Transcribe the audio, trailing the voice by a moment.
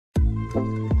Hey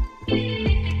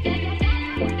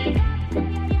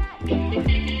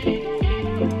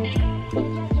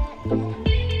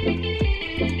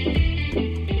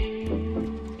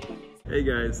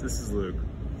guys, this is Luke.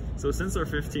 So since our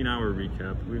 15-hour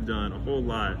recap, we've done a whole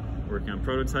lot working on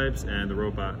prototypes and the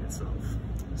robot itself.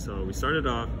 So we started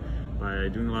off by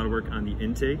doing a lot of work on the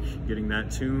intake, getting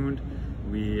that tuned.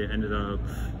 We ended up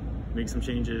making some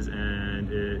changes and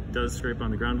it does scrape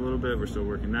on the ground a little bit. We're still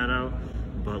working that out,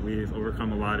 but we've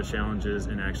overcome a lot of challenges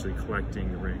in actually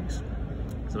collecting the rings.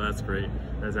 So that's great.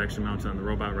 That's actually mounted on the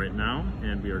robot right now,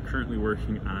 and we are currently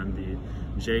working on the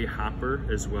J hopper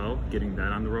as well, getting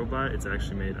that on the robot. It's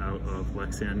actually made out of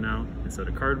Lexan now instead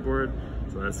of cardboard,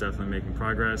 so that's definitely making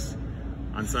progress.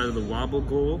 On the side of the wobble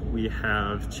goal, we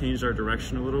have changed our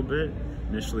direction a little bit.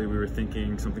 Initially, we were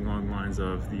thinking something along the lines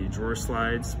of the drawer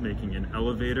slides, making an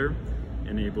elevator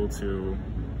and able to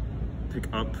pick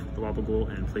up the wobble goal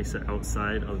and place it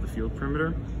outside of the field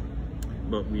perimeter.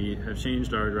 But we have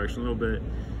changed our direction a little bit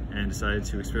and decided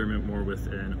to experiment more with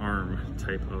an arm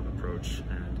type of approach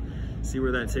and see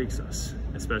where that takes us,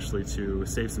 especially to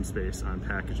save some space on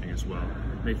packaging as well,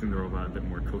 making the robot a bit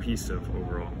more cohesive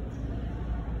overall.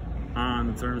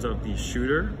 In terms of the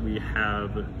shooter, we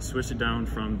have switched it down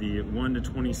from the 1 to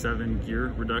 27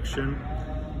 gear reduction,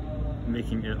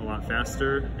 making it a lot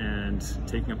faster and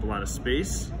taking up a lot of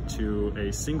space, to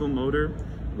a single motor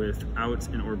without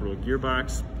an orbital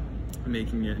gearbox,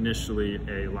 making it initially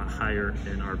a lot higher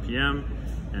in RPM,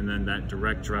 and then that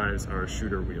direct drives our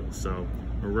shooter wheel. So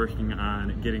we're working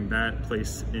on getting that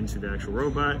placed into the actual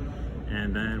robot,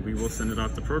 and then we will send it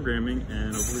off to programming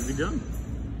and hopefully be done.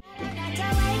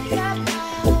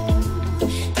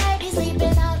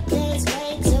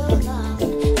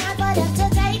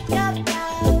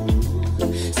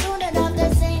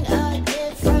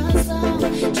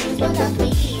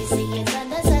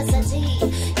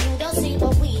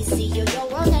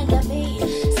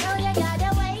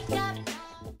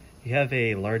 You have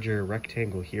a larger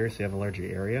rectangle here, so you have a larger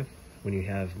area when you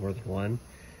have more than one.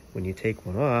 When you take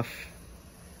one off,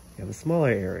 you have a smaller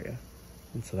area.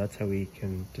 And so that's how we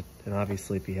can, and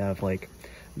obviously if you have like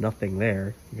nothing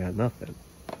there, you got nothing.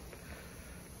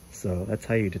 So that's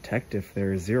how you detect if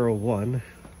there's 0, 1,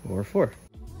 or 4.